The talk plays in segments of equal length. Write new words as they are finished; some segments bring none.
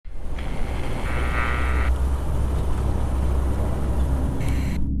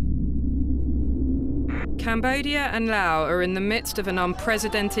Cambodia and Laos are in the midst of an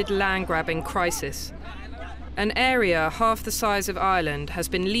unprecedented land-grabbing crisis. An area half the size of Ireland has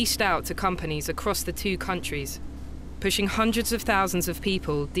been leased out to companies across the two countries, pushing hundreds of thousands of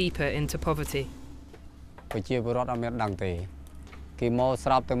people deeper into poverty.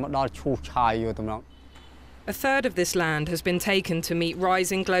 A third of this land has been taken to meet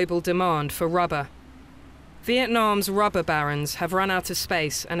rising global demand for rubber. Vietnam's rubber barons have run out of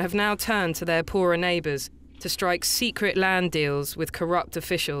space and have now turned to their poorer neighbours to strike secret land deals with corrupt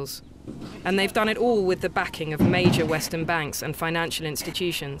officials. And they've done it all with the backing of major Western banks and financial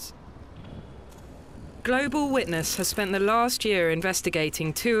institutions. Global Witness has spent the last year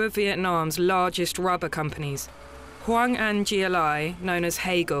investigating two of Vietnam's largest rubber companies, Hoang Anh Gia Lai, known as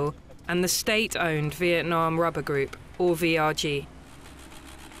HAGL, and the state-owned Vietnam Rubber Group, or VRG.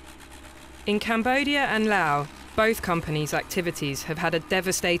 In Cambodia and Laos, both companies' activities have had a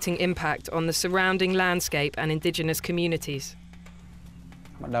devastating impact on the surrounding landscape and indigenous communities.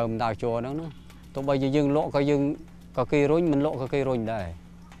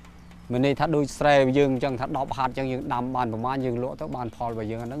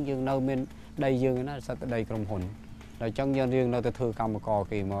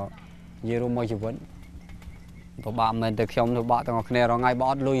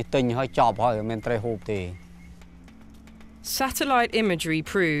 Satellite imagery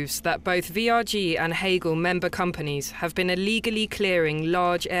proves that both VRG and HAGL member companies have been illegally clearing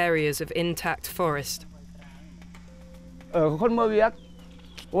large areas of intact forest.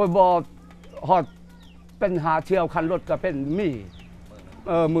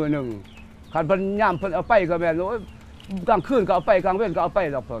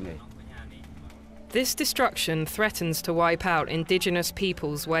 This destruction threatens to wipe out indigenous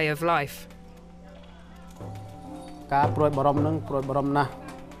people's way of life.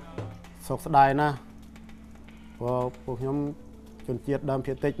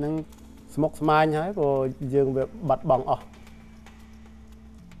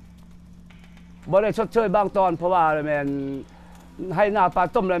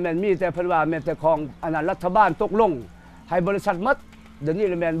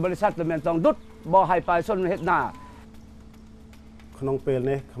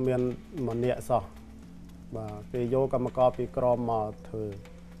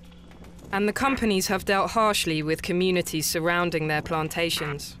 And the companies have dealt harshly with communities surrounding their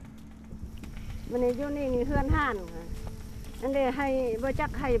plantations.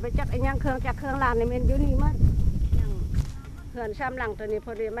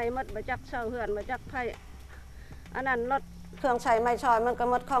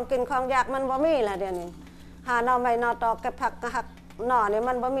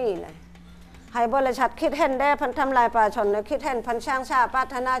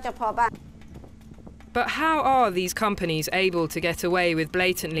 But how are these companies able to get away with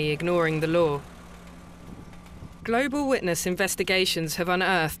blatantly ignoring the law? Global Witness investigations have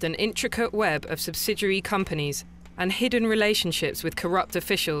unearthed an intricate web of subsidiary companies and hidden relationships with corrupt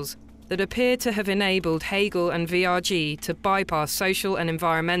officials that appear to have enabled HAGL and VRG to bypass social and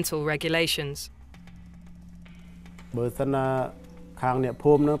environmental regulations.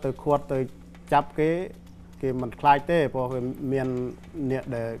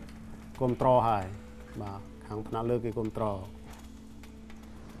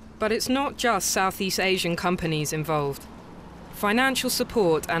 But it's not just Southeast Asian companies involved. Financial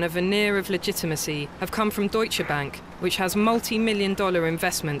support and a veneer of legitimacy have come from Deutsche Bank, which has multi-million-dollar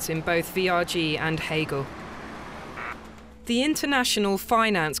investments in both VRG and HAGL. The International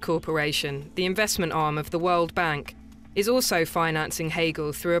Finance Corporation, the investment arm of the World Bank, is also financing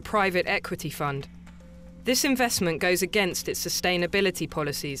HAGL through a private equity fund. This investment goes against its sustainability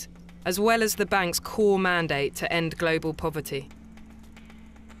policies, as well as the bank's core mandate to end global poverty.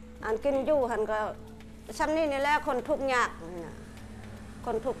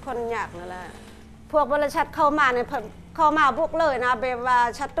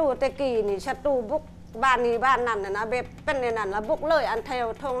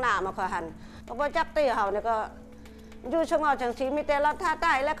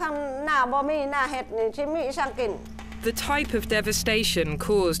 The type of devastation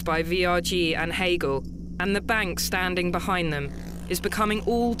caused by VRG and HAGL, and the bank standing behind them, is becoming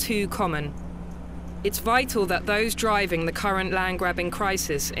all too common. It's vital that those driving the current land-grabbing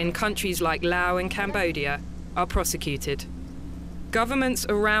crisis in countries like Laos and Cambodia are prosecuted. Governments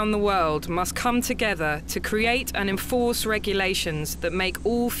around the world must come together to create and enforce regulations that make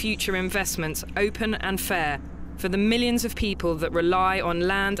all future investments open and fair for the millions of people that rely on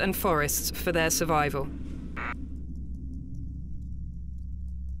land and forests for their survival.